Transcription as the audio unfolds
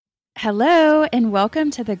Hello, and welcome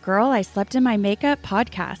to the Girl I Slept in My Makeup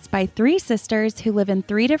podcast by three sisters who live in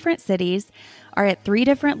three different cities, are at three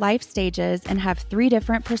different life stages, and have three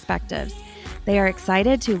different perspectives. They are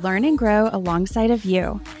excited to learn and grow alongside of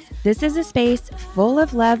you. This is a space full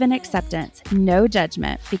of love and acceptance, no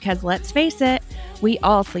judgment, because let's face it, we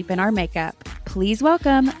all sleep in our makeup. Please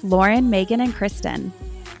welcome Lauren, Megan, and Kristen.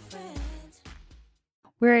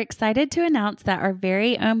 We're excited to announce that our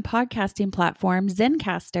very own podcasting platform,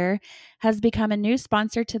 Zencastr, has become a new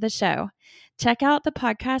sponsor to the show. Check out the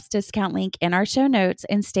podcast discount link in our show notes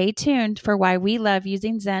and stay tuned for why we love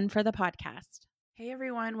using Zen for the podcast. Hey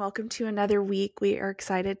everyone, welcome to another week. We are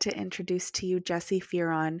excited to introduce to you Jessie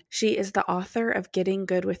Fearon. She is the author of Getting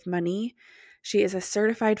Good with Money. She is a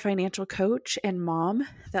certified financial coach and mom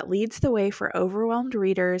that leads the way for overwhelmed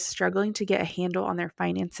readers struggling to get a handle on their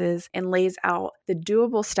finances and lays out the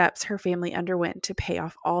doable steps her family underwent to pay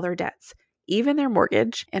off all their debts, even their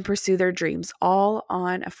mortgage, and pursue their dreams, all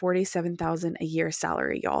on a $47,000 a year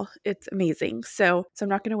salary, y'all. It's amazing. So I'm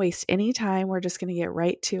not going to waste any time. We're just going to get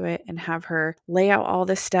right to it and have her lay out all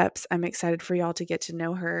the steps. I'm excited for y'all to get to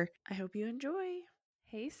know her. I hope you enjoy.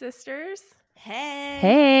 Hey, sisters.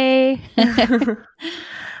 Hey.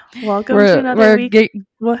 Welcome to another week.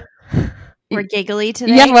 We're giggly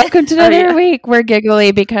today. Yeah, welcome to another week. We're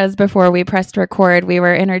giggly because before we pressed record, we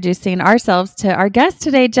were introducing ourselves to our guest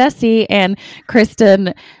today, Jessie, and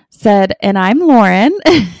Kristen said, and I'm Lauren.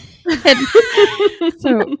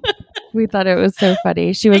 So we thought it was so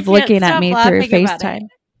funny. She was looking at me through FaceTime.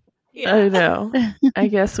 Yeah. I know. I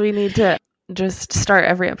guess we need to just start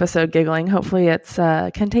every episode giggling. Hopefully it's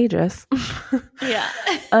contagious. Yeah.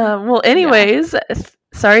 Well, anyways,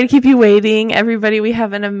 sorry to keep you waiting. Everybody, we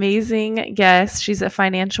have an amazing guest. She's a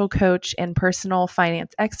financial coach and personal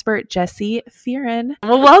finance expert, Jessie Fearon.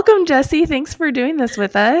 Well, welcome, Jessie. Thanks for doing this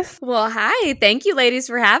with us. Well, hi. Thank you, ladies,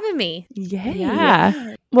 for having me. Yay.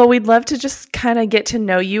 Yeah. Well, we'd love to just kind of get to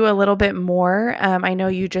know you a little bit more. I know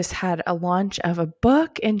you just had a launch of a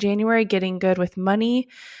book in January, Getting Good with Money.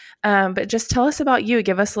 But just tell us about you.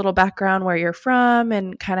 Give us a little background where you're from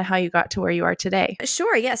and kind of how you got to where you are today.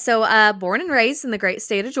 Sure. Yeah. So born and raised in the great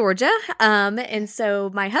state of Georgia. And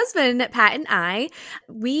so my husband, Pat, and I,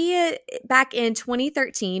 we back in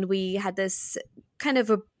 2013, we had this kind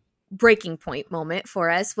of a breaking point moment for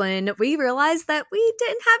us when we realized that we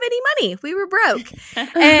didn't have any money. We were broke.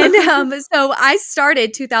 And so I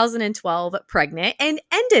started 2012 pregnant and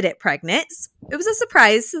ended it pregnant. It was a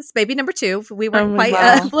surprise. It's baby number 2. We weren't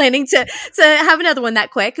planning to have another one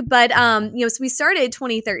that quick. But, so we started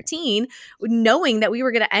 2013 knowing that we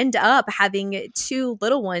were going to end up having 2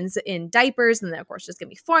 little ones in diapers. And then, of course, there's going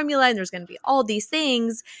to be formula and there's going to be all these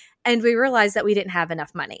things. And we realized that we didn't have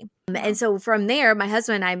enough money. And so from there, my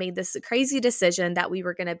husband and I made this crazy decision that we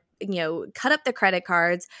were going to, cut up the credit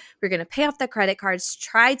cards. We are going to pay off the credit cards,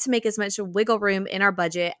 try to make as much wiggle room in our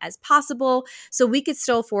budget as possible so we could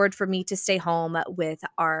still afford for me to stay home with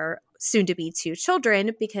our soon-to-be 2 children,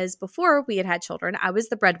 because before we had children, I was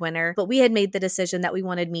the breadwinner, but we had made the decision that we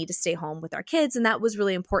wanted me to stay home with our kids, and that was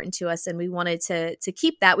really important to us, and we wanted to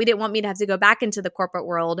keep that. We didn't want me to have to go back into the corporate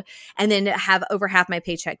world and then have over half my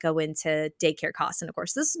paycheck go into daycare costs. And of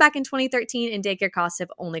course, this was back in 2013, and daycare costs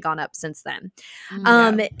have only gone up since then.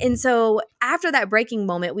 And so after that breaking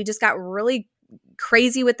moment, we just got really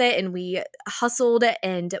crazy with it, and we hustled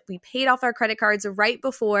and we paid off our credit cards right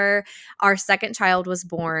before our second child was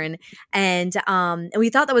born. And we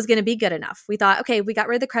thought that was going to be good enough. We thought, okay, we got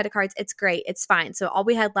rid of the credit cards. It's great. It's fine. So all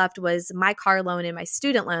we had left was my car loan and my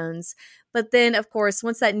student loans. But then, of course,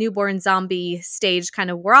 once that newborn zombie stage kind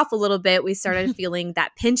of wore off a little bit, we started feeling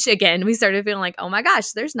that pinch again. We started feeling like, oh my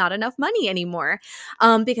gosh, there's not enough money anymore.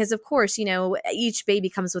 Because, of course, each baby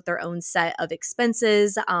comes with their own set of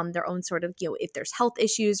expenses, their own sort of, if there's health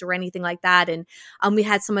issues or anything like that. And we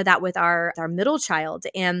had some of that with our middle child.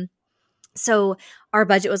 And so our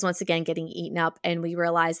budget was once again getting eaten up, and we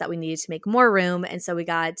realized that we needed to make more room. And so we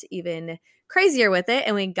got even crazier with it,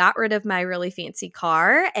 and we got rid of my really fancy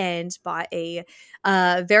car and bought a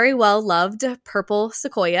very well-loved purple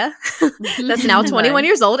Sequoia that's now 21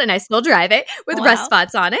 years old, and I still drive it with rust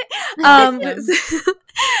spots on it.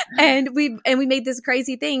 And we made this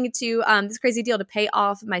crazy thing to this crazy deal to pay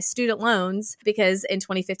off my student loans, because in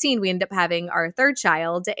 2015 we ended up having our third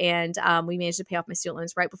child, and we managed to pay off my student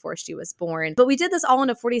loans right before she was born. But we did this all on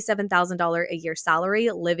a $47,000 a year salary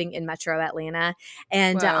living in Metro Atlanta,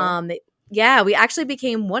 and Yeah, we actually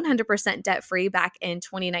became 100% debt free back in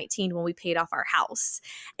 2019 when we paid off our house.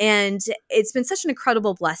 And it's been such an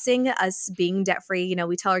incredible blessing, us being debt free. You know,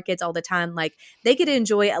 we tell our kids all the time, like, they get to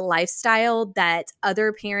enjoy a lifestyle that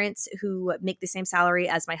other parents who make the same salary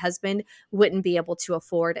as my husband wouldn't be able to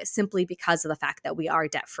afford, simply because of the fact that we are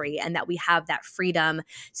debt free and that we have that freedom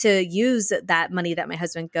to use that money that my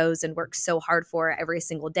husband goes and works so hard for every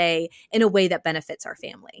single day in a way that benefits our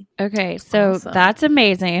family. Okay, so Awesome. that's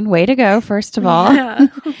amazing. Way to go, first of all. Yeah.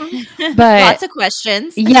 But Lots of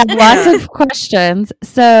questions. yeah, lots of questions.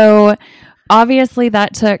 So obviously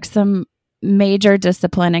that took some major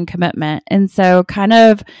discipline and commitment. And so kind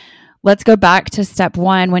of let's go back to step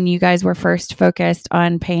one when you guys were first focused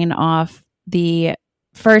on paying off the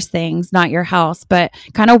first things, not your house, but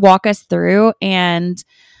kind of walk us through and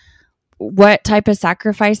what type of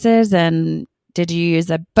sacrifices, and did you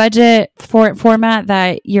use a budget format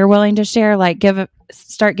that you're willing to share? Like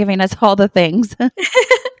start giving us all the things.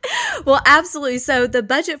 Well, absolutely. So the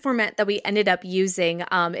budget format that we ended up using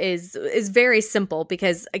is very simple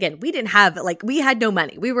because, again, we didn't have, like, we had no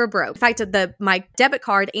money. We were broke. In fact, my debit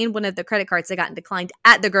card and one of the credit cards had gotten declined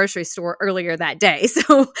at the grocery store earlier that day.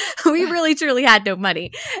 So we really, truly had no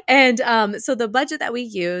money. And so the budget that we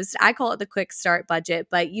used, I call it the quick start budget,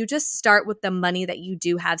 but you just start with the money that you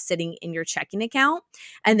do have sitting in your checking account.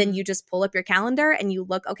 And then you just pull up your calendar and you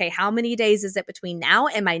look, okay, how many days is it between now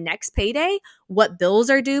and my next payday? What bills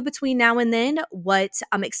are due between now and then? What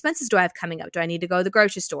expenses do I have coming up? Do I need to go to the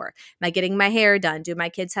grocery store? Am I getting my hair done? Do my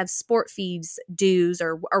kids have sport fees, dues,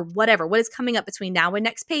 or whatever? What is coming up between now and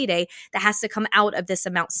next payday that has to come out of this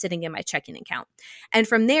amount sitting in my checking account? And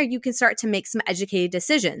from there, you can start to make some educated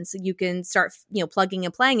decisions. You can start, plugging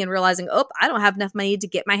and playing and realizing, oh, I don't have enough money to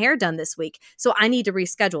get my hair done this week, so I need to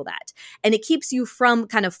reschedule that. And it keeps you from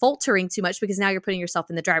kind of faltering too much because now you're putting yourself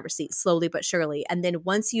in the driver's seat slowly but surely. And then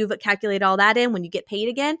once you've calculated all that in, when you get paid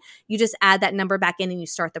again, you just add that number back in and you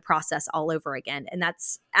start the process all over again. And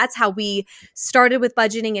that's how we started with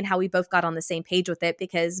budgeting and how we both got on the same page with it,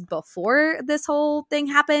 because before this whole thing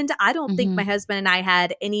happened, I don't think my husband and I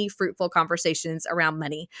had any fruitful conversations around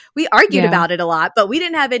money. We argued about it a lot, but we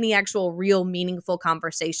didn't have any actual real meaningful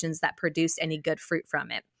conversations that produced any good fruit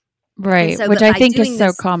from it. Right, so which I think is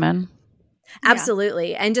so common.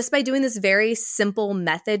 Absolutely. And just by doing this very simple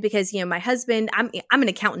method, because, my husband, I'm an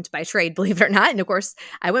accountant by trade, believe it or not. And of course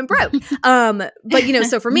I went broke. But,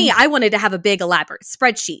 so for me, I wanted to have a big elaborate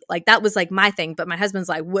spreadsheet. Like that was like my thing. But my husband's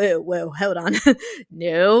like, whoa, hold on.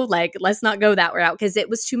 No, like, let's not go that route, because it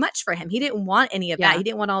was too much for him. He didn't want any of that. He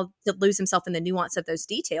didn't want to lose himself in the nuance of those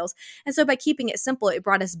details. And so by keeping it simple, it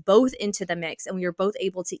brought us both into the mix, and we were both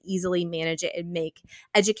able to easily manage it and make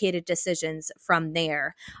educated decisions from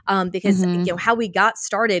there. Because how we got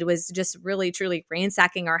started was just really, truly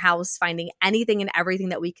ransacking our house, finding anything and everything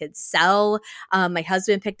that we could sell. My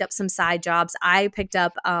husband picked up some side jobs. I picked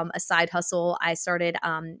up a side hustle. I started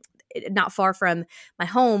not far from my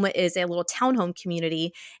home is a little townhome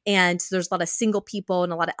community, and there's a lot of single people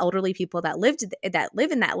and a lot of elderly people that live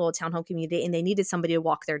in that little townhome community, and they needed somebody to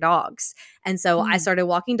walk their dogs. And so I started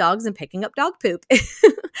walking dogs and picking up dog poop.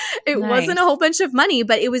 It wasn't a whole bunch of money,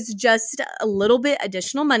 but it was just a little bit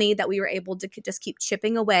additional money that we were able to just keep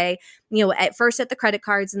chipping away, at first at the credit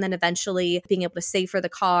cards, and then eventually being able to save for the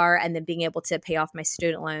car, and then being able to pay off my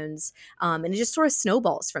student loans. And it just sort of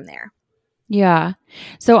snowballs from there. Yeah.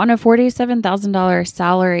 So on a $47,000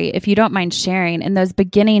 salary, if you don't mind sharing, in those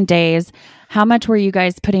beginning days, how much were you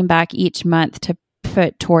guys putting back each month to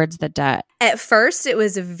put towards the debt? At first, it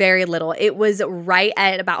was very little. It was right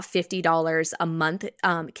at about $50 a month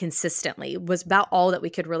consistently. It was about all that we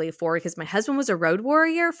could really afford, because my husband was a road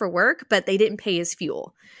warrior for work, but they didn't pay his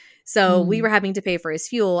fuel. So we were having to pay for his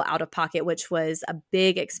fuel out of pocket, which was a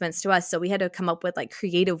big expense to us. So we had to come up with like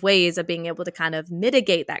creative ways of being able to kind of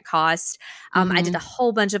mitigate that cost. I did a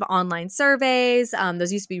whole bunch of online surveys.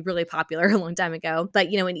 Those used to be really popular a long time ago. But,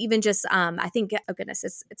 and even just, I think, oh goodness,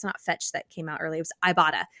 it's not Fetch that came out early. It was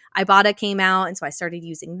Ibotta. Ibotta came out. And so I started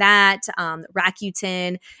using that.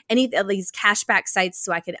 Rakuten, any of these cashback sites,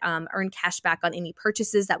 so I could earn cashback on any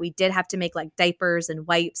purchases that we did have to make, like diapers and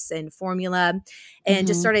wipes and formula, and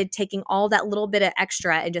just started taking all that little bit of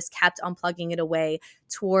extra and just kept on plugging it away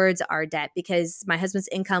towards our debt, because my husband's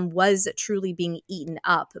income was truly being eaten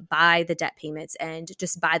up by the debt payments and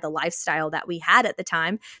just by the lifestyle that we had at the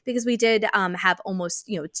time, because we did have almost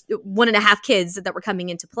 1.5 kids that were coming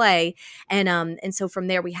into play, and so from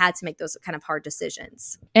there we had to make those kind of hard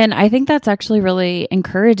decisions. And I think that's actually really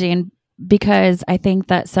encouraging, because I think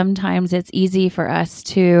that sometimes it's easy for us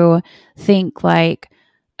to think like,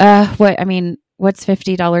 what's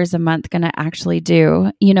 $50 a month going to actually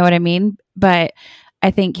do? You know what I mean? But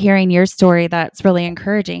I think hearing your story, that's really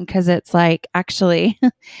encouraging because it's like, actually,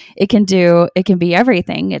 it can be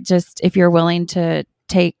everything. It just, if you're willing to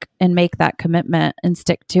take and make that commitment and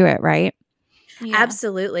stick to it, right? Yeah.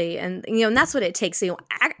 Absolutely. And, and that's what it takes.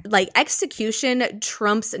 Like execution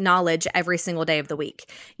trumps knowledge every single day of the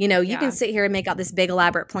week. You can sit here and make out this big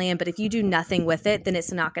elaborate plan, but if you do nothing with it, then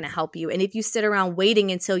it's not going to help you. And if you sit around waiting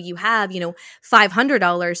until you have,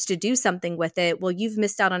 $500 to do something with it, well, you've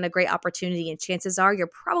missed out on a great opportunity. And chances are you're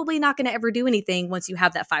probably not going to ever do anything once you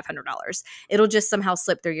have that $500. It'll just somehow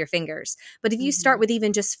slip through your fingers. But if you start with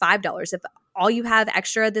even just $5, if all you have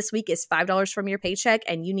extra this week is $5 from your paycheck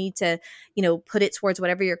and you need to, put it towards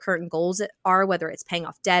whatever your current goals are, whether it's paying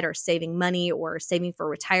off debt or saving money or saving for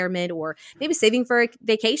retirement or maybe saving for a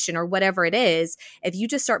vacation or whatever it is, if you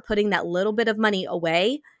just start putting that little bit of money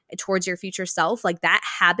away towards your future self, like that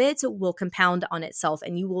habit will compound on itself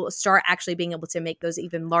and you will start actually being able to make those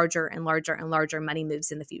even larger and larger and larger money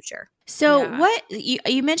moves in the future. So what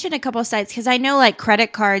you mentioned a couple of sites, because I know like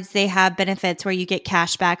credit cards, they have benefits where you get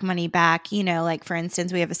cash back, money back, like for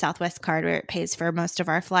instance, we have a Southwest card where it pays for most of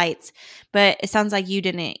our flights, but it sounds like you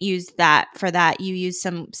didn't use that for that. You used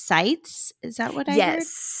some sites. Is that what I heard?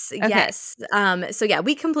 Yes. Okay. Yes. So yeah,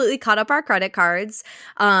 we completely caught up our credit cards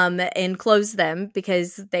and closed them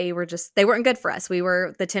because they weren't good for us.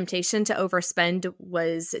 The temptation to overspend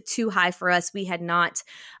was too high for us. We had not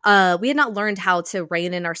learned how to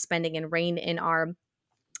rein in our spending and rein in and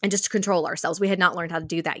just to control ourselves. We had not learned how to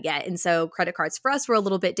do that yet. And so credit cards for us were a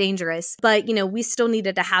little bit dangerous, but we still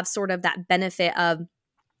needed to have sort of that benefit of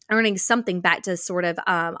earning something back to sort of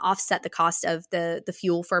offset the cost of the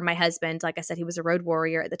fuel for my husband. Like I said, he was a road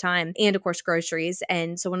warrior at the time, and of course groceries.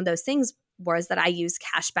 And so one of those things was that I use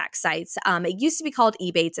cashback sites. It used to be called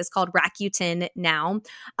Ebates. It's called Rakuten now,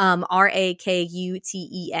 RAKUTEN.com.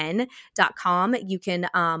 You can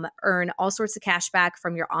earn all sorts of cash back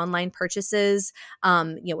from your online purchases,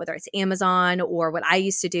 whether it's Amazon or what I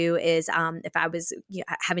used to do is if I was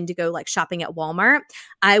having to go like shopping at Walmart,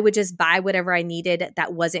 I would just buy whatever I needed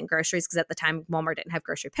that wasn't groceries, because at the time Walmart didn't have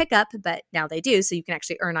grocery pickup, but now they do. So you can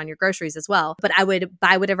actually earn on your groceries as well. But I would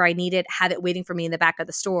buy whatever I needed, have it waiting for me in the back of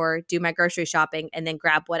the store, do my grocery shopping, and then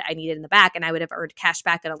grab what I needed in the back, and I would have earned cash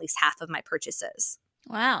back on at least half of my purchases.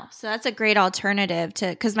 Wow. So that's a great alternative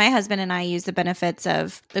because my husband and I use the benefits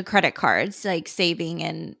of the credit cards, like saving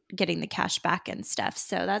and getting the cash back and stuff.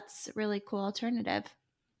 So that's a really cool alternative.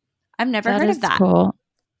 I've never heard of that. Cool.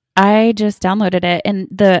 I just downloaded it. And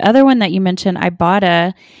the other one that you mentioned,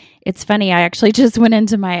 Ibotta, it's funny. I actually just went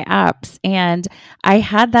into my apps and I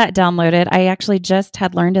had that downloaded. I actually just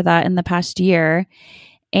had learned of that in the past year.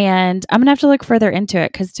 And I'm going to have to look further into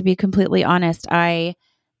it because, to be completely honest, I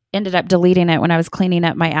ended up deleting it when I was cleaning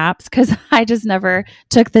up my apps because I just never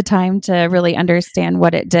took the time to really understand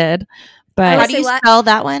what it did. But how do you spell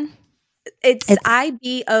that one? It's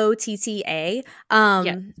Ibotta.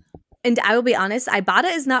 And I will be honest,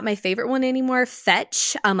 Ibotta is not my favorite one anymore.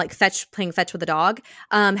 Fetch, playing fetch with a dog,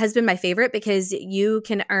 has been my favorite because you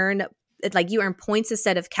can earn you earn points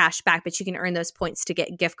instead of cash back, but you can earn those points to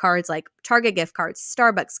get gift cards like Target gift cards,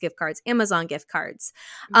 Starbucks gift cards, Amazon gift cards.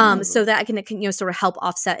 So that can sort of help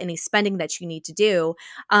offset any spending that you need to do.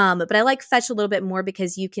 But I like Fetch a little bit more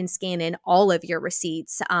because you can scan in all of your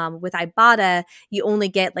receipts. With Ibotta, you only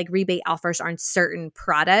get like rebate offers on certain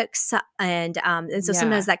products. And so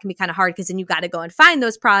sometimes that can be kind of hard because then you got to go and find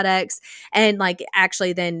those products and like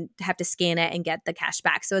actually then have to scan it and get the cash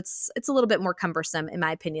back. So it's a little bit more cumbersome in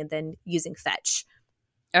my opinion than using Fetch.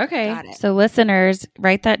 Okay. So listeners,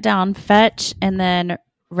 write that down. Fetch and then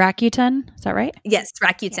Rakuten. Is that right? Yes,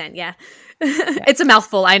 Rakuten. Yeah. It's a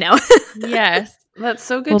mouthful, I know. Yes. That's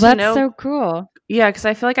so good to know. That's so cool. Yeah, because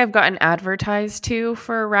I feel like I've gotten advertised too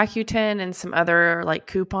for Rakuten and some other like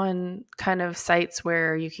coupon kind of sites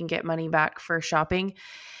where you can get money back for shopping.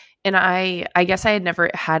 And I guess I had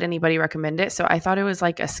never had anybody recommend it, so I thought it was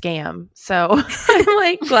like a scam. So I'm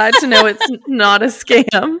like glad to know it's not a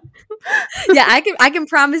scam. Yeah, I can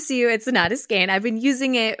promise you it's not a scam. I've been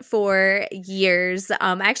using it for years.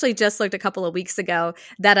 I actually just looked a couple of weeks ago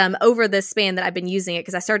that over the span that I've been using it,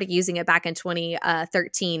 because I started using it back in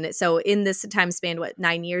 2013. So in this time span,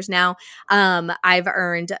 9 years now, I've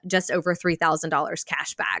earned just over $3,000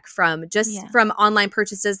 cash back from online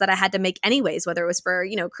purchases that I had to make anyways, whether it was for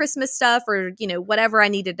Christmas stuff or whatever I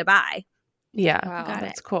needed to buy. Yeah, wow,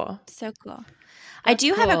 that's cool. So cool. I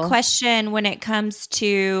do have a question when it comes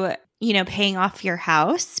to paying off your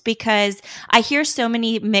house, because I hear so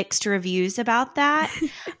many mixed reviews about that.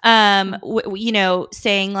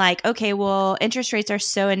 Saying like, okay, well, interest rates are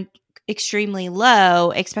so extremely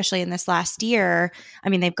low, especially in this last year. I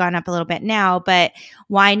mean, they've gone up a little bit now, but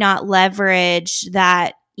why not leverage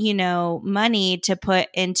that, money to put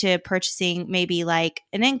into purchasing maybe like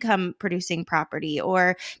an income producing property,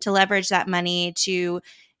 or to leverage that money to,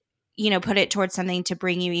 put it towards something to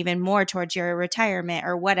bring you even more towards your retirement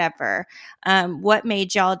or whatever. What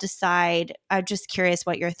made y'all decide? I'm just curious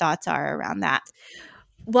what your thoughts are around that.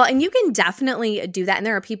 Well, and you can definitely do that. And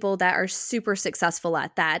there are people that are super successful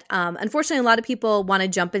at that. Unfortunately, a lot of people want to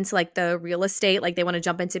jump into like the real estate, like they want to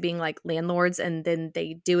jump into being like landlords, and then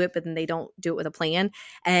they do it, but then they don't do it with a plan.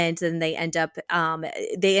 And then they end up kind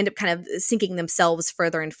of sinking themselves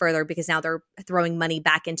further and further, because now they're throwing money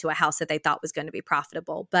back into a house that they thought was going to be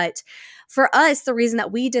profitable. But for us, the reason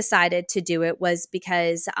that we decided to do it was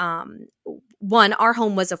because one, our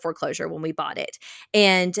home was a foreclosure when we bought it.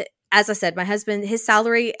 And as I said, my husband, his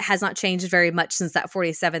salary has not changed very much since that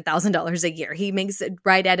 $47,000 a year. He makes it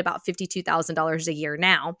right at about $52,000 a year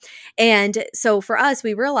now. And so for us,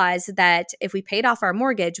 we realized that if we paid off our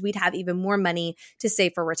mortgage, we'd have even more money to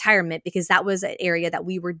save for retirement, because that was an area that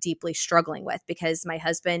we were deeply struggling with, because my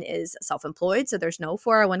husband is self-employed, so there's no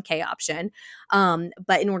 401k option.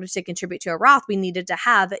 But in order to contribute to a Roth, we needed to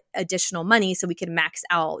have additional money so we could max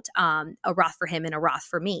out a Roth for him and a Roth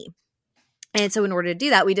for me. And so in order to do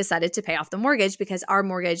that, we decided to pay off the mortgage, because our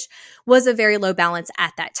mortgage was a very low balance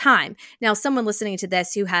at that time. Now, someone listening to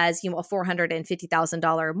this who has, a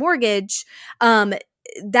 $450,000 mortgage,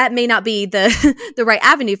 that may not be the right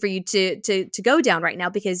avenue for you to go down right now,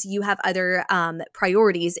 because you have other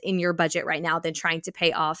priorities in your budget right now than trying to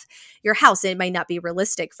pay off your house. It might not be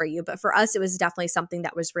realistic for you, but for us, it was definitely something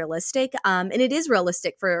that was realistic. And it is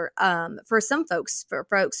realistic for some folks, for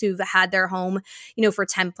folks who've had their home, for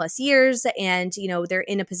 10 plus years, and, they're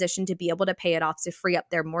in a position to be able to pay it off to free up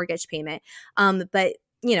their mortgage payment. But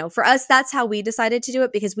for us, that's how we decided to do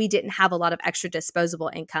it, because we didn't have a lot of extra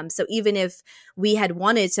disposable income. So even if we had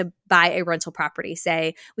wanted to buy a rental property,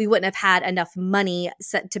 say, we wouldn't have had enough money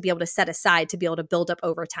to be able to set aside, to be able to build up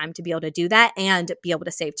over time, to be able to do that and be able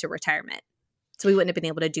to save to retirement. So we wouldn't have been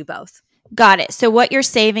able to do both. Got it. So what you're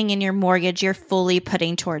saving in your mortgage, you're fully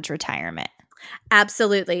putting towards retirement.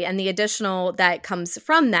 Absolutely. And the additional that comes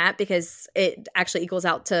from that, because it actually equals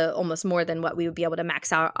out to almost more than what we would be able to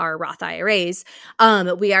max out our Roth IRAs.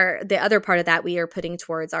 The other part of that we are putting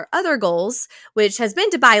towards our other goals, which has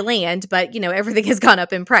been to buy land, but everything has gone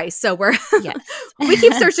up in price. So we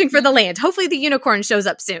keep searching for the land. Hopefully the unicorn shows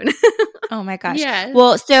up soon. Oh my gosh. Yes.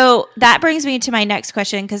 Well, so that brings me to my next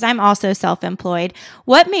question, because I'm also self-employed.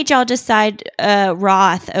 What made y'all decide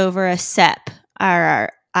Roth over a SEP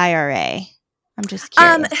or IRA? I'm just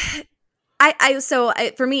curious.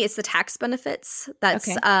 For me, it's the tax benefits. That's,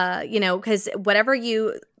 okay. Because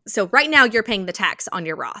so right now you're paying the tax on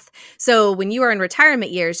your Roth. So when you are in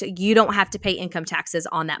retirement years, you don't have to pay income taxes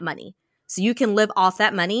on that money. So you can live off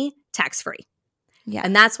that money tax-free. Yeah.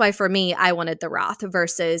 And that's why for me, I wanted the Roth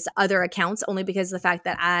versus other accounts, only because of the fact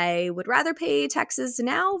that I would rather pay taxes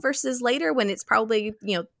now versus later, when it's probably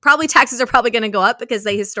taxes are probably going to go up, because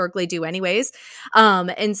they historically do anyways.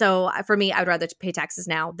 And so for me, I'd rather pay taxes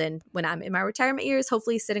now than when I'm in my retirement years,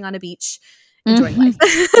 hopefully sitting on a beach, enjoying life.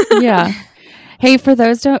 Yeah. Hey, for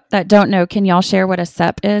those that don't know, can y'all share what a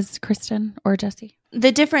SEP is, Kristen or Jesse?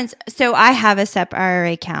 The difference, so I have a SEP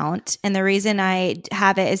IRA account, and the reason I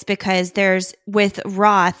have it is because with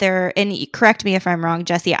Roth, and correct me if I'm wrong,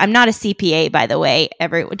 Jesse, I'm not a CPA, by the way,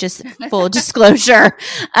 just full disclosure.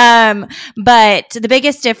 But the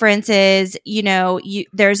biggest difference is,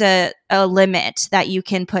 there's a limit that you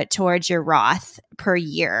can put towards your Roth per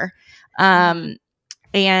year. And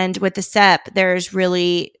with the SEP,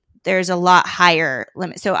 there's a lot higher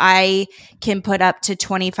limit. So I can put up to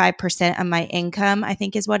 25% of my income, I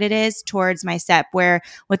think is what it is, towards my SEP, where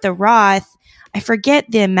with the Roth, I forget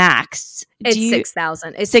the max. It's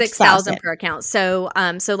 6,000. It's 6,000 per account. So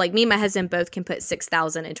like me and my husband both can put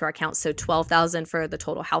 6,000 into our account. So 12,000 for the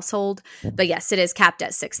total household. But yes, it is capped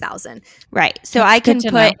at 6,000. Right. So I can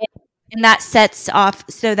put, and that sets off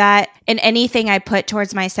so that in anything I put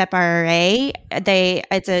towards my SEP IRA,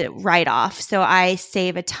 it's a write-off. So I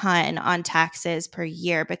save a ton on taxes per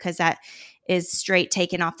year, because that is straight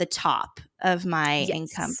taken off the top of my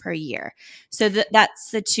income per year. So that's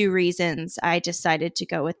the two reasons I decided to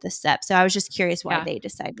go with the SEP. So I was just curious why they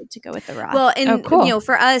decided to go with the Roth. Well, and cool.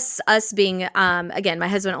 For us being, again, my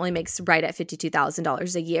husband only makes right at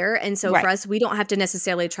 $52,000 a year. And so for us, we don't have to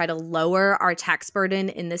necessarily try to lower our tax burden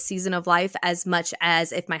in this season of life as much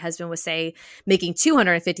as if my husband was, say, making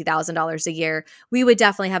 $250,000 a year, we would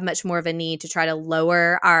definitely have much more of a need to try to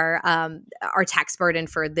lower our tax burden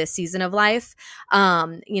for this season of life.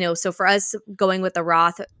 So for us, going with the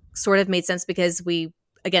Roth, sort of made sense because we,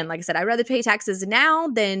 again, like I said, I'd rather pay taxes now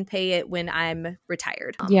than pay it when I'm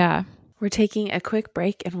retired. Yeah. We're taking a quick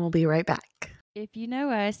break and we'll be right back. If you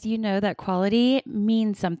know us, you know that quality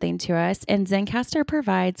means something to us, and Zencastr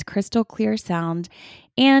provides crystal clear sound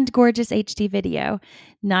and gorgeous HD video.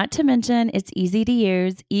 Not to mention, it's easy to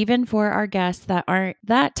use, even for our guests that aren't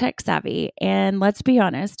that tech savvy. And let's be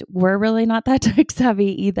honest, we're really not that tech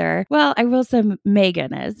savvy either. Well, I will say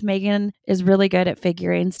Megan is. Megan is really good at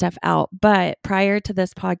figuring stuff out. But prior to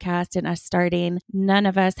this podcast and us starting, none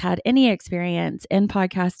of us had any experience in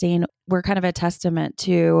podcasting. We're kind of a testament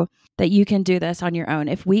to that you can do this on your own.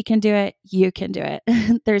 If we can do it, you can do it.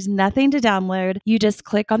 There's nothing to download. You just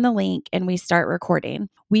click on the link and we start recording.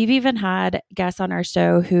 We've even had guests on our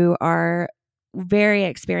show who are very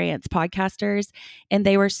experienced podcasters, and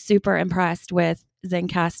they were super impressed with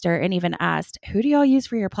Zencastr and even asked, who do y'all use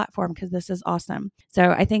for your platform? Because this is awesome.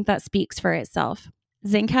 So I think that speaks for itself.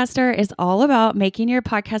 Zencastr is all about making your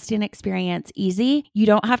podcasting experience easy. You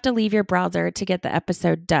don't have to leave your browser to get the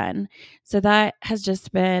episode done. So that has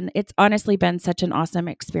just been, it's honestly been such an awesome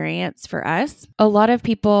experience for us. A lot of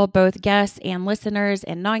people, both guests and listeners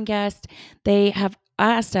and non-guests, they have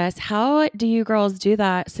asked us, how do you girls do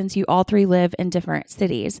that since you all three live in different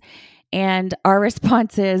cities? And our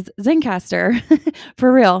response is Zencastr.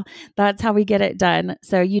 For real. That's how we get it done.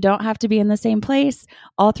 So you don't have to be in the same place.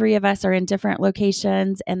 All three of us are in different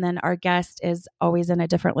locations, and then our guest is always in a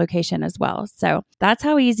different location as well. So that's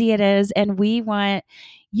how easy it is. And we want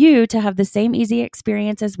you to have the same easy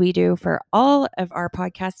experience as we do for all of our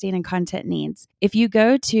podcasting and content needs. If you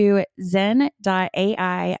go to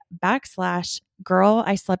zen.ai/Girl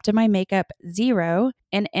I Slept in My Makeup 0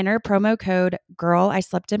 and enter promo code Girl I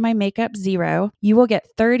Slept in My Makeup 0, you will get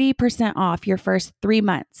 30% off your first 3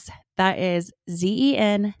 months. That is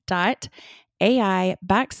zen.ai/Girl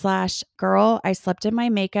I Slept in My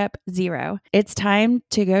Makeup 0. It's time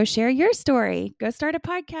to go share your story. Go start a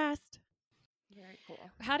podcast. Very cool.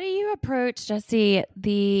 How do you approach, Jesse,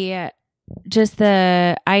 the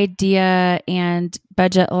idea and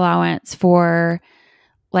budget allowance for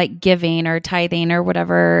like giving or tithing or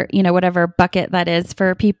whatever, whatever bucket that is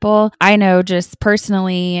for people? I know just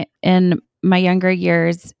personally in my younger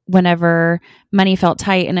years, whenever money felt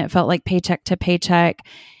tight and it felt like paycheck to paycheck,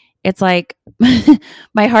 it's like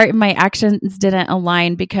my heart and my actions didn't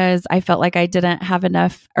align because I felt like I didn't have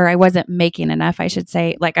enough, or I wasn't making enough, I should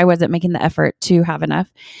say. Like I wasn't making the effort to have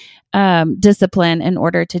enough discipline in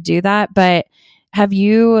order to do that. But have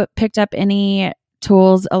you picked up any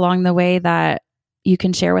tools along the way that you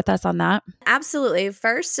can share with us on that? Absolutely.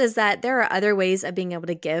 First is that there are other ways of being able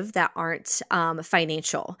to give that aren't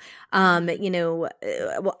financial.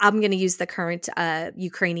 Well, I'm going to use the current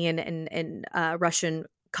Ukrainian and Russian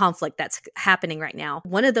conflict that's happening right now.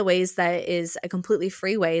 One of the ways that is a completely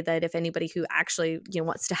free way that if anybody who actually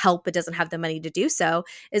wants to help but doesn't have the money to do so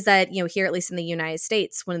is that here, at least in the United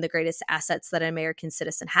States, one of the greatest assets that an American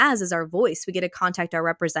citizen has is our voice. We get to contact our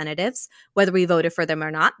representatives, whether we voted for them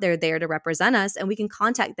or not. They're there to represent us, and we can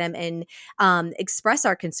contact them and express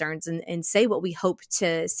our concerns and say what we hope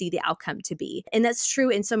to see the outcome to be. And that's true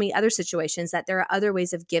in so many other situations, that there are other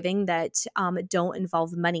ways of giving that don't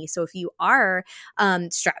involve money. So if you are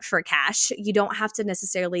strapped for cash, you don't have to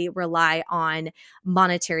necessarily rely on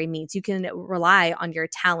monetary means. You can rely on your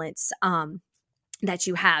talents that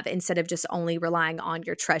you have instead of just only relying on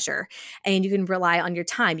your treasure. And you can rely on your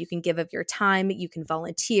time. You can give of your time. You can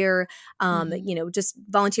volunteer, just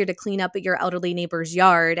volunteer to clean up at your elderly neighbor's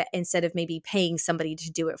yard instead of maybe paying somebody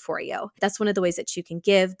to do it for you. That's one of the ways that you can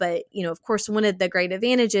give. But, of course, one of the great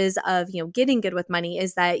advantages of, getting good with money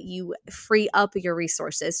is that you free up your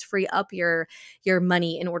resources, free up your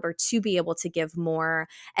money in order to be able to give more.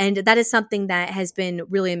 And that is something that has been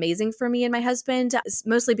really amazing for me and my husband,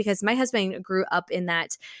 mostly because my husband grew up in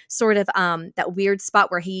that sort of that weird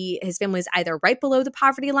spot where his family is either right below the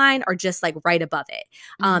poverty line or just like right above it.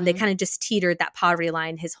 They kind of just teetered that poverty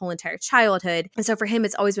line his whole entire childhood. And so for him,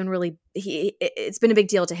 it's always been it's been a big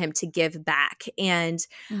deal to him to give back. And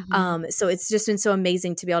so it's just been so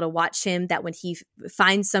amazing to be able to watch him, that when he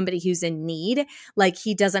finds somebody who's in need, like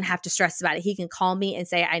he doesn't have to stress about it. He can call me and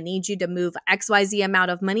say, I need you to move XYZ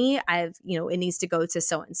amount of money. it needs to go to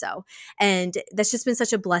so-and-so. And that's just been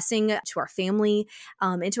such a blessing to our family,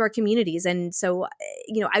 into our communities. And so,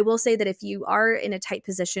 I will say that if you are in a tight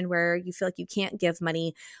position where you feel like you can't give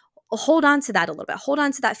money, hold on to that a little bit. Hold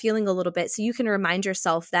on to that feeling a little bit so you can remind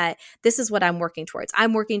yourself that this is what I'm working towards.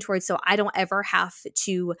 I'm working towards so I don't ever have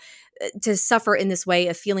to suffer in this way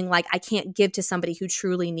of feeling like I can't give to somebody who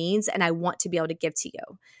truly needs, and I want to be able to give to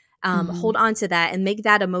you. hold on to that and make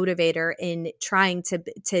that a motivator in trying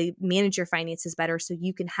to manage your finances better so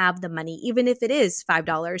you can have the money, even if it is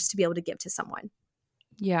 $5 to be able to give to someone.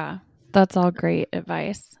 Yeah, that's all great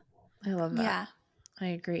advice. I love that. Yeah, I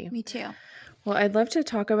agree. me too. Well, I'd love to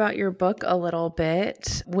talk about your book a little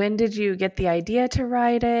bit. When did you get the idea to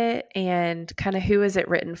write it, and kind of who is it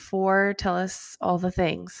written for? Tell us all the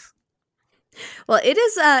things. Well,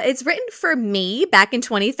 it's written for me back in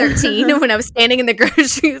 2013 when I was standing in the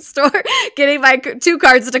grocery store getting my 2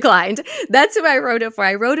 cards declined. That's who I wrote it for.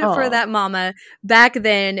 I wrote it for that mama back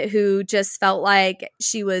then who just felt like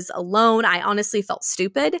she was alone. I honestly felt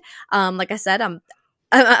stupid. Like I said,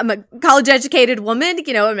 I'm a college educated woman,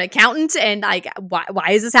 I'm an accountant, and like, why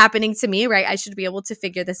is this happening to me? Right. I should be able to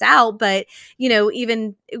figure this out. But,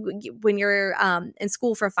 even when you're in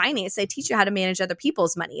school for finance, they teach you how to manage other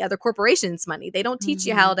people's money, other corporations' money. They don't teach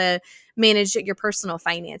you how to manage your personal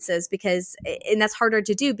finances and that's harder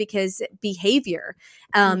to do because behavior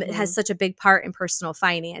has such a big part in personal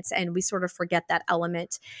finance, and we sort of forget that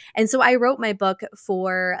element. And so I wrote my book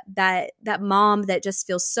for that mom that just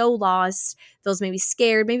feels so lost, feels maybe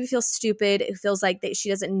scared, maybe feels stupid, who feels like that she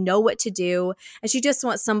doesn't know what to do, and she just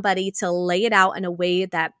wants somebody to lay it out in a way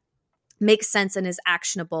that makes sense and is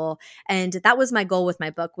actionable. And that was my goal with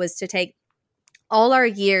my book, was to take all our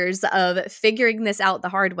years of figuring this out the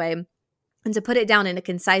hard way and to put it down in a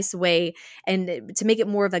concise way and to make it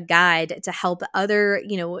more of a guide to help other,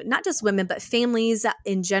 not just women, but families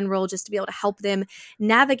in general, just to be able to help them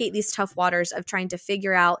navigate these tough waters of trying to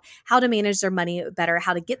figure out how to manage their money better,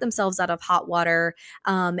 how to get themselves out of hot water,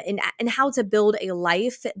 and how to build a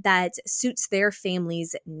life that suits their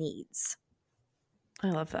family's needs. I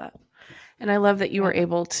love that. And I love that you were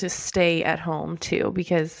able to stay at home too,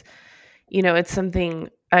 because, it's something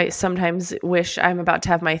I sometimes wish. I'm about to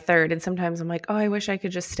have my 3rd, and sometimes I'm like, oh, I wish I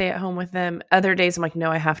could just stay at home with them. Other days I'm like, no,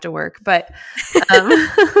 I have to work. But but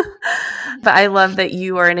I love that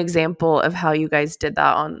you are an example of how you guys did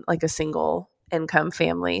that on like a single income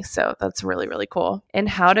family. So that's really, really cool. And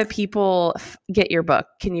how do people get your book?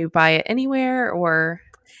 Can you buy it anywhere or?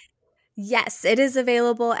 Yes, it is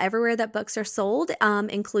available everywhere that books are sold,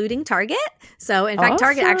 including Target. So, in fact,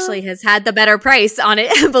 Target actually has had the better price on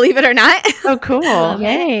it, believe it or not. Oh, cool.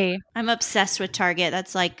 Yay. I'm obsessed with Target.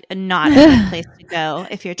 That's like not a good place to go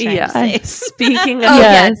if you're trying to save. Speaking of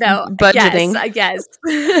budgeting, yes.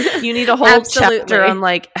 You need a whole chapter on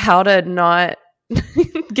like how to not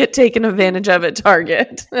get taken advantage of at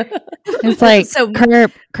Target. It's like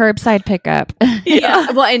curbside pickup.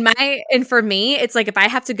 Yeah. Well, and for me, it's like if I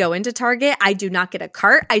have to go into Target, I do not get a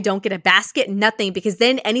cart. I don't get a basket, nothing, because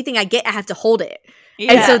then anything I get, I have to hold it.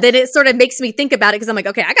 Yeah. And so then it sort of makes me think about it because I'm like,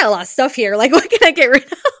 okay, I got a lot of stuff here. Like, what can I get rid of?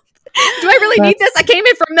 Do I really need this? I came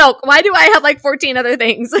in for milk. Why do I have like 14 other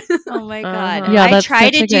things? Oh my God. Yeah, I try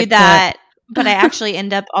to do that, but I actually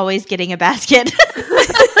end up always getting a basket.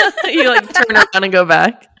 You like turn around and go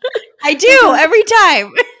back. I do every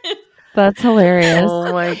time. That's hilarious.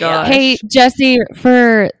 Oh my gosh. Hey, Jessie,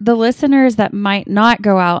 for the listeners that might not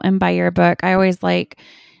go out and buy your book, I always like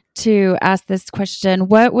to ask this question.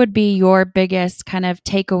 What would be your biggest kind of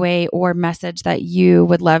takeaway or message that you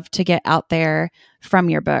would love to get out there from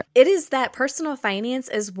your book? It is that personal finance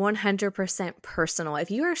is 100% personal.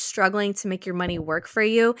 If you are struggling to make your money work for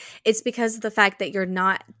you, it's because of the fact that you're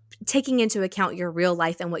not taking into account your real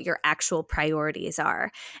life and what your actual priorities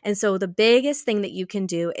are. And so the biggest thing that you can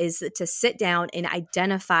do is to sit down and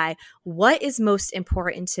identify what is most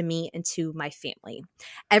important to me and to my family.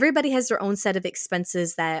 Everybody has their own set of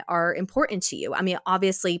expenses that are important to you. I mean,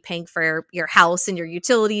 obviously paying for your house and your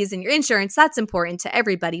utilities and your insurance, that's important to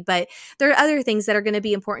everybody, but there are other things that are going to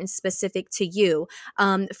be important specific to you.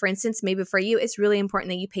 For instance, maybe for you, it's really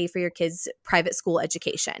important that you pay for your kids' private school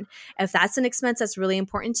education. If that's an expense that's really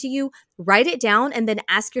important to you, write it down and then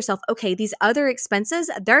ask yourself, okay, these other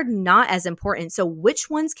expenses, they're not as important. So which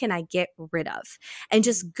ones can I get rid of? And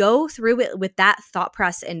just go through it with that thought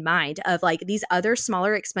process in mind of like these other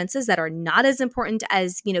smaller expenses that are not as important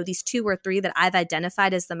as, these 2 or 3 that I've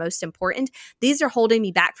identified as the most important. These are holding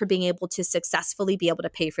me back from being able to successfully be able to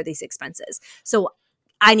pay for these expenses. So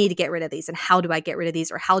I need to get rid of these. And how do I get rid of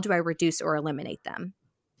these, or how do I reduce or eliminate them?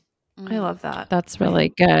 I love that. That's really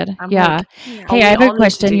good. I'm yeah. Like, hey, I have a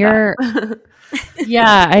question. Yeah,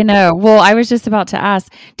 I know. Well, I was just about to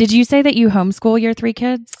ask, did you say that you homeschool your 3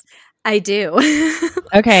 kids? I do.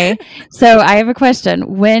 Okay. So I have a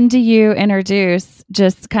question. When do you introduce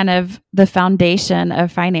just kind of the foundation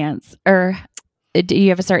of finance? Or do you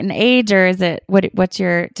have a certain age, or is it, what's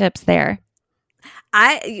your tips there?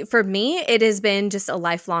 For me, it has been just a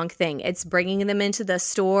lifelong thing. It's bringing them into the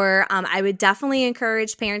store. I would definitely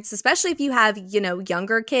encourage parents, especially if you have,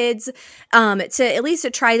 younger kids, to at least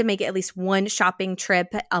try to make it at least one shopping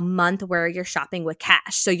trip a month where you're shopping with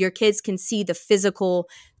cash. So your kids can see the physical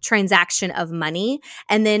transaction of money.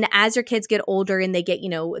 And then as your kids get older and they get,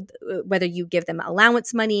 whether you give them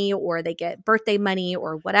allowance money or they get birthday money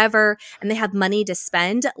or whatever, and they have money to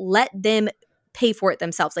spend, let them pay for it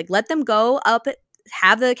themselves. Like, let them go up,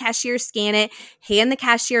 have the cashier scan it, hand the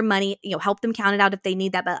cashier money, help them count it out if they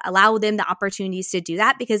need that, but allow them the opportunities to do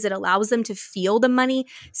that, because it allows them to feel the money,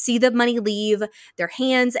 see the money leave their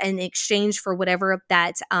hands in exchange for whatever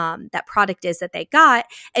that product is that they got.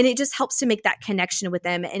 And it just helps to make that connection with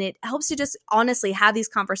them. And it helps to just honestly have these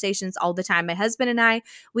conversations all the time. My husband and I,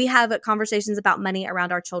 we have conversations about money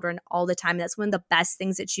around our children all the time. That's one of the best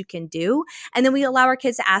things that you can do. And then we allow our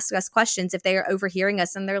kids to ask us questions if they are overhearing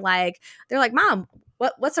us and they're like, Mom,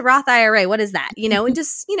 what's a Roth IRA? What is that? And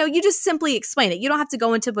just, you just simply explain it. You don't have to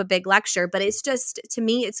go into a big lecture, but it's just, to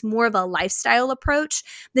me, it's more of a lifestyle approach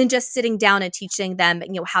than just sitting down and teaching them,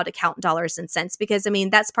 how to count dollars and cents. Because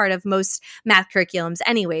that's part of most math curriculums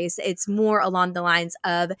anyways. It's more along the lines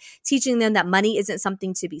of teaching them that money isn't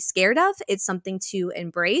something to be scared of. It's something to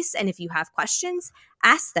embrace. And if you have questions,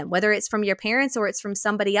 ask them, whether it's from your parents or it's from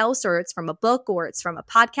somebody else or it's from a book or it's from a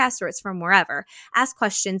podcast or it's from wherever. Ask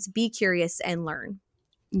questions, be curious, and learn.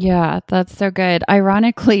 Yeah, that's so good.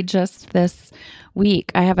 Ironically, just this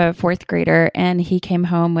week, I have a 4th grader and he came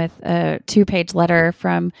home with a 2-page letter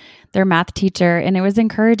from their math teacher. And it was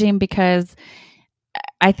encouraging because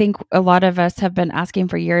I think a lot of us have been asking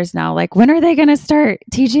for years now, like, when are they going to start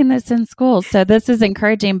teaching this in schools? So this is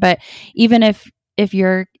encouraging. But even if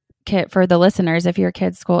your kid, for the listeners, if your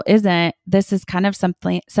kid's school isn't, this is kind of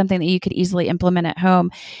something that you could easily implement at home.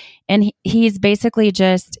 And he's basically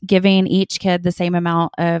just giving each kid the same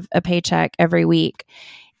amount of a paycheck every week.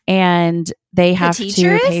 And they have to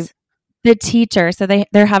pay the teacher. So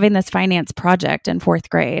they're having this finance project in 4th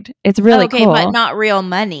grade. It's really cool. Okay, but not real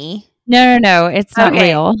money. No, it's not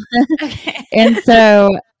real. Okay. And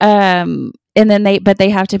so, and then they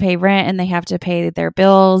have to pay rent and they have to pay their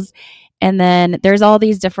bills. And then there's all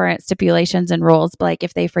these different stipulations and rules. Like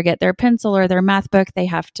if they forget their pencil or their math book, they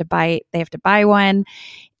have to buy one.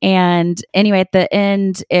 And anyway, at the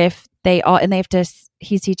end,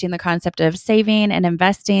 he's teaching the concept of saving and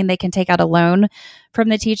investing. They can take out a loan from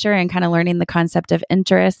the teacher and kind of learning the concept of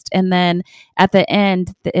interest. And then at the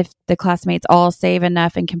end, if the classmates all save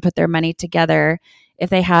enough and can put their money together,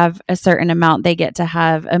 if they have a certain amount, they get to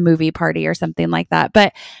have a movie party or something like that.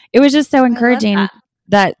 But it was just so encouraging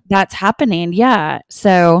that's happening. Yeah.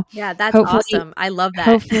 So yeah, that's awesome. I love that.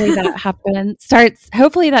 Hopefully that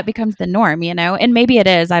hopefully that becomes the norm, and maybe it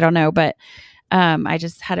is, I don't know, but I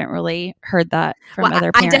just hadn't really heard that from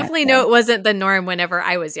other parents. I definitely know it wasn't the norm whenever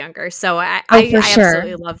I was younger. So I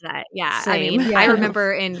absolutely love that. Yeah. Same. I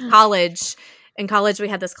remember in college, we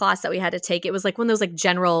had this class that we had to take. It was like one of those like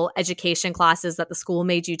general education classes that the school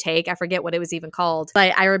made you take. I forget what it was even called.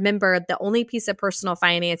 But I remember the only piece of personal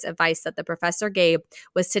finance advice that the professor gave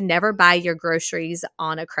was to never buy your groceries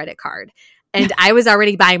on a credit card. And I was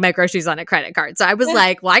already buying my groceries on a credit card. So I was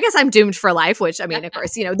like, well, I guess I'm doomed for life, which of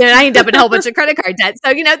course, then I end up in a whole bunch of credit card debt.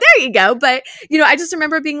 So, there you go. But, I just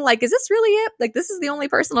remember being like, is this really it? Like, this is the only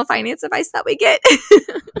personal finance advice that we get.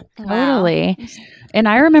 Totally. And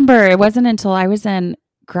I remember it wasn't until I was in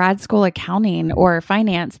grad school accounting or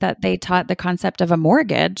finance that they taught the concept of a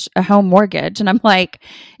home mortgage. And I'm like,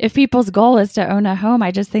 if people's goal is to own a home,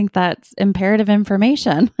 I just think that's imperative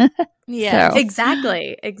information. Yeah, so.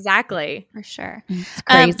 Exactly. For sure. It's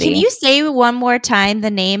crazy. Can you say one more time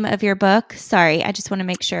the name of your book? Sorry, I just want to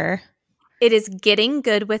make sure. It is Getting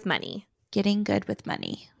Good with Money. Getting Good with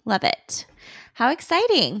Money. Love it. How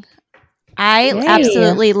exciting. I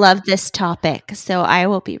absolutely love this topic, so I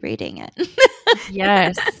will be reading it.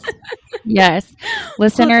 Yes.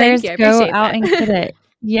 Listeners, go out and get it.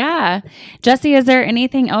 Yeah. Jessie, is there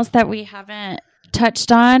anything else that we haven't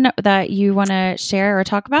touched on that you want to share or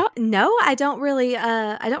talk about? No, I don't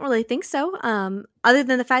really think so. Other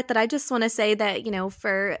than the fact that I just want to say that,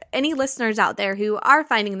 for any listeners out there who are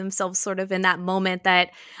finding themselves sort of in that moment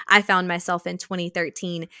that I found myself in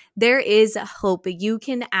 2013, there is hope. You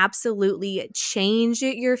can absolutely change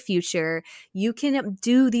your future. You can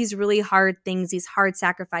do these really hard things, these hard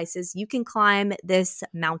sacrifices. You can climb this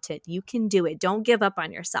mountain. You can do it. Don't give up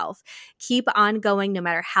on yourself. Keep on going no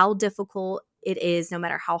matter how difficult it is, no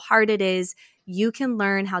matter how hard it is. you can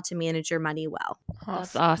learn how to manage your money well.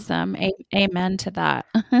 That's awesome. Amen to that.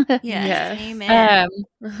 Yes. Amen.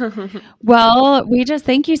 Well, we just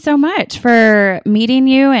thank you so much for meeting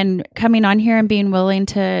you and coming on here and being willing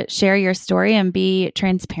to share your story and be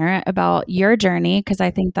transparent about your journey, because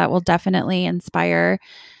I think that will definitely inspire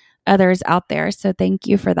others out there. So thank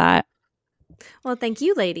you for that. Well, thank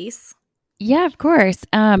you, ladies. Yeah, of course.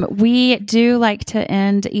 We do like to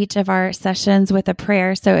end each of our sessions with a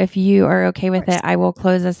prayer. So if you are okay with it, I will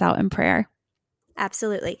close us out in prayer.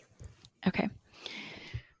 Absolutely. Okay.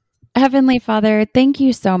 Heavenly Father, thank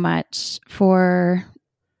you so much for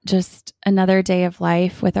just another day of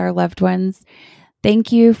life with our loved ones.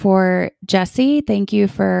 Thank you for Jessie. Thank you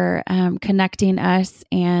for connecting us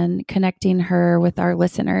and connecting her with our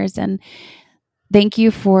listeners. And thank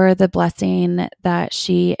you for the blessing that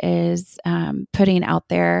she is putting out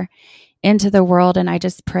there into the world. And I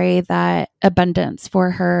just pray that abundance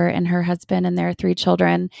for her and her husband and their 3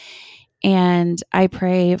 children. And I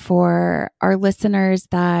pray for our listeners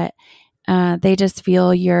that they just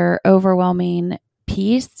feel your overwhelming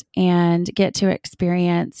peace and get to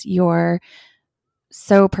experience your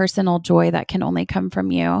so personal joy that can only come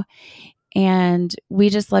from you. And we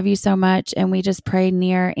just love you so much. And we just pray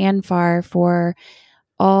near and far for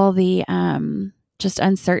all the just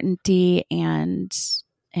uncertainty and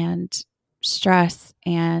stress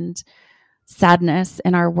and sadness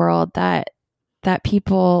in our world, that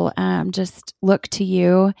people just look to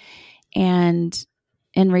you and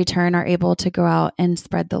in return are able to go out and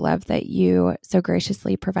spread the love that you so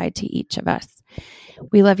graciously provide to each of us.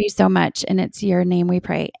 We love you so much, and it's your name we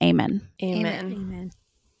pray. Amen. Amen.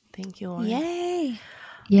 Thank you, Lord. Yay.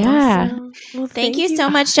 Yeah. Awesome. Well, Thank you so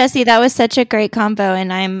much, Jessie. That was such a great combo,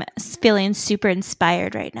 and I'm feeling super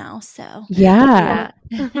inspired right now. So Yeah.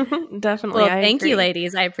 Definitely. Well, I thank you, agree.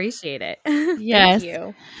 ladies. I appreciate it. Yes. Thank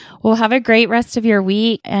you. Well, have a great rest of your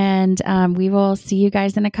week, and we will see you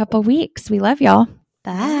guys in a couple weeks. We love y'all.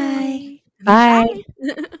 bye. Bye.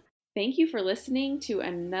 Thank you for listening to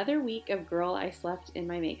another week of Girl I Slept in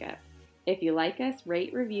My Makeup. If you like us,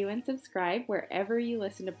 rate, review, and subscribe wherever you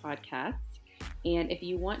listen to podcasts. And if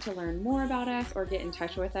you want to learn more about us or get in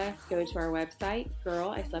touch with us, go to our website,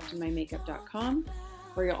 girlisleptinmymakeup.com,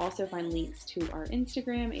 where you'll also find links to our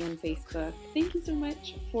Instagram and Facebook. Thank you so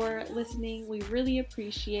much for listening. We really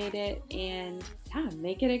appreciate it. And yeah,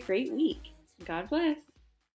 make it a great week. God bless.